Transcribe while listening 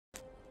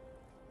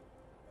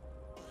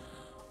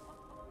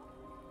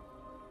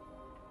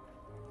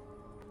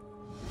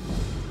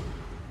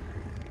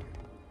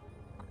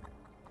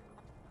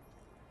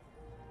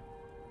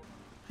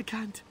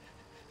can't.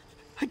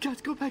 I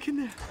can't go back in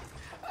there.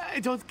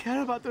 I don't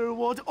care about the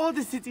reward or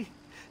the city.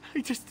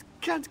 I just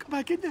can't go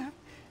back in there.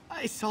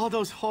 I saw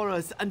those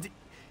horrors, and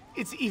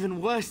it's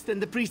even worse than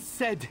the priest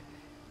said.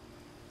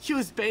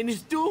 Hugh's Bane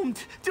is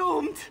doomed.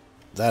 Doomed!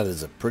 That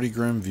is a pretty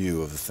grim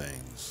view of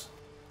things.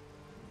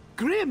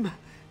 Grim?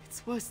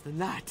 It's worse than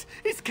that.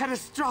 It's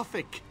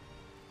catastrophic.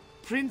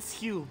 Prince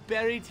Hugh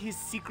buried his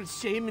secret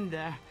shame in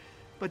there,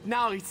 but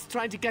now he's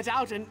trying to get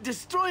out and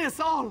destroy us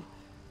all.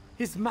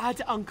 His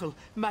mad uncle,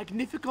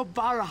 Magnifico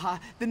Baraha,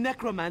 the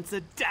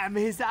necromancer, damn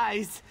his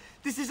eyes.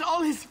 This is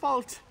all his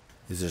fault.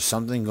 Is there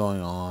something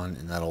going on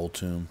in that old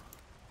tomb?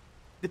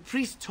 The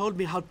priest told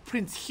me how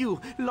Prince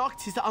Hugh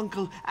locked his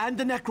uncle and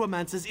the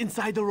necromancers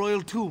inside the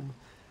royal tomb.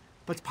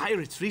 But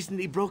pirates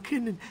recently broke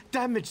in and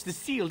damaged the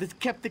seal that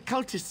kept the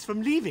cultists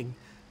from leaving.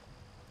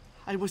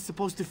 I was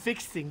supposed to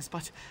fix things,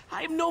 but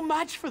I am no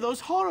match for those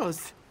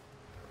horrors.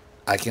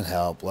 I can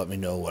help. Let me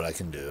know what I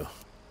can do.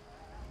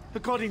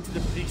 According to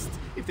the priest,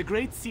 if the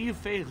Great Seal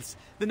fails,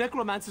 the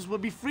necromancers will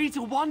be free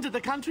to wander the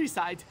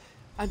countryside.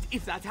 And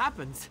if that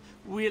happens,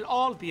 we'll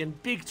all be in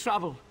big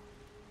trouble.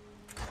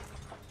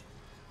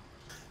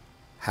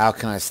 How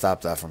can I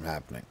stop that from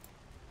happening?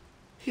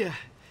 Here,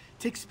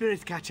 take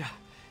Spirit Catcher.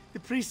 The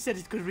priest said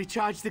it could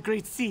recharge the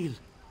Great Seal.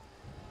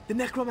 The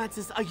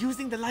necromancers are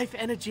using the life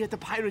energy of the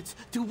pirates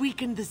to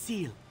weaken the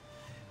seal.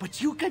 But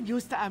you can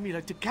use the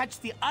amulet to catch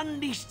the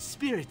unleashed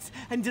spirits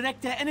and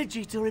direct their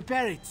energy to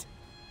repair it.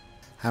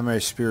 How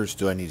many spirits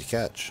do I need to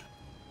catch?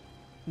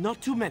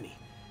 Not too many.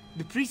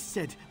 The priest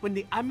said when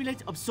the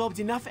amulet absorbed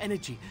enough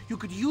energy, you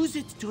could use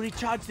it to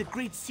recharge the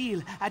Great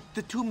Seal at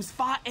the tomb's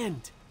far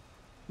end.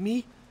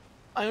 Me?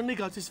 I only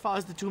got as far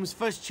as the tomb's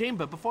first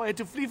chamber before I had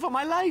to flee for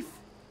my life.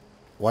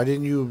 Why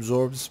didn't you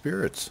absorb the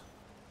spirits?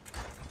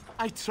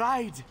 I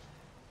tried.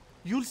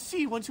 You'll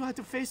see once you have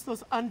to face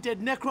those undead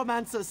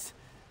necromancers.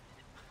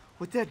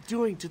 What they're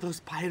doing to those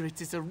pirates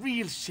is a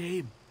real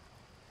shame.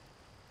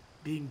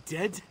 Being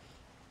dead?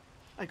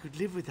 I could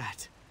live with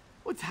that.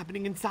 What's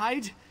happening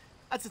inside?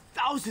 That's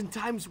 1,000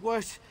 times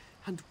worse,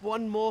 and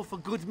one more for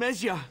good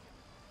measure.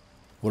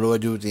 What do I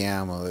do with the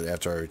amulet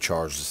after I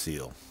recharge the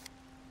seal?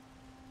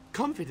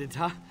 Confident,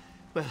 huh?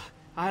 Well,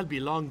 I'll be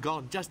long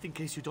gone just in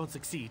case you don't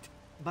succeed.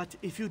 But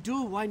if you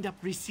do wind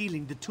up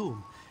resealing the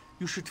tomb,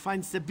 you should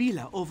find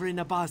Sabila over in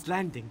Abba's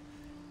Landing.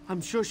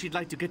 I'm sure she'd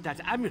like to get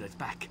that amulet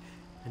back,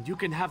 and you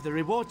can have the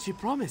reward she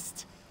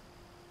promised.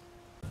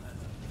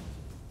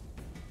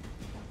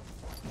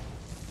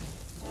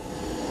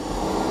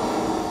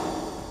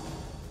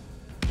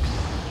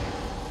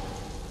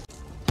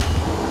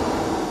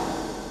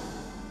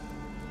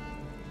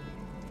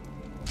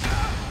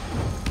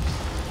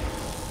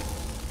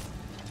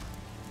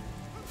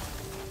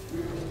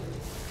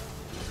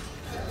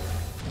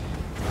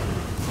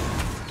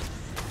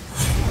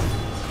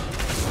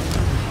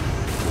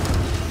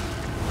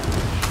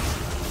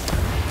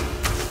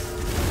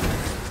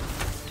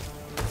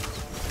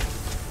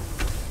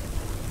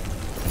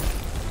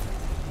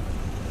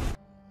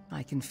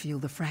 I can feel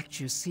the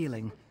fractures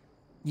sealing.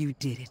 You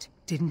did it,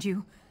 didn't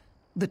you?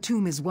 The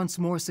tomb is once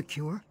more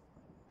secure?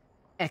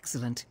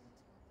 Excellent.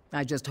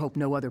 I just hope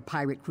no other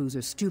pirate crews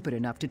are stupid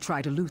enough to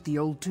try to loot the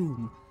old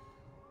tomb.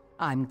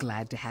 I'm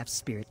glad to have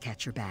Spirit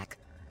Catcher back,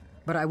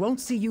 but I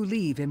won't see you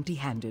leave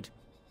empty-handed.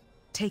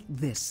 Take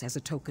this as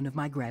a token of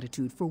my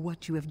gratitude for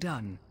what you have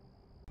done.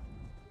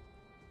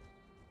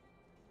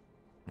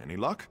 Any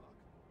luck?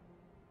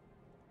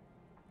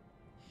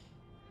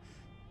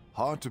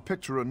 Hard to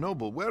picture a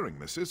noble wearing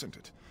this, isn't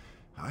it?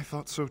 I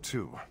thought so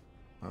too.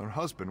 Her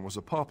husband was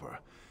a pauper.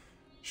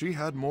 She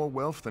had more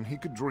wealth than he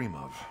could dream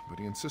of, but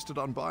he insisted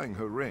on buying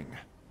her ring.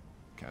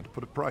 Can't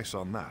put a price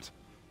on that.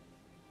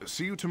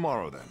 See you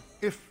tomorrow then,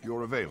 if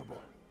you're available.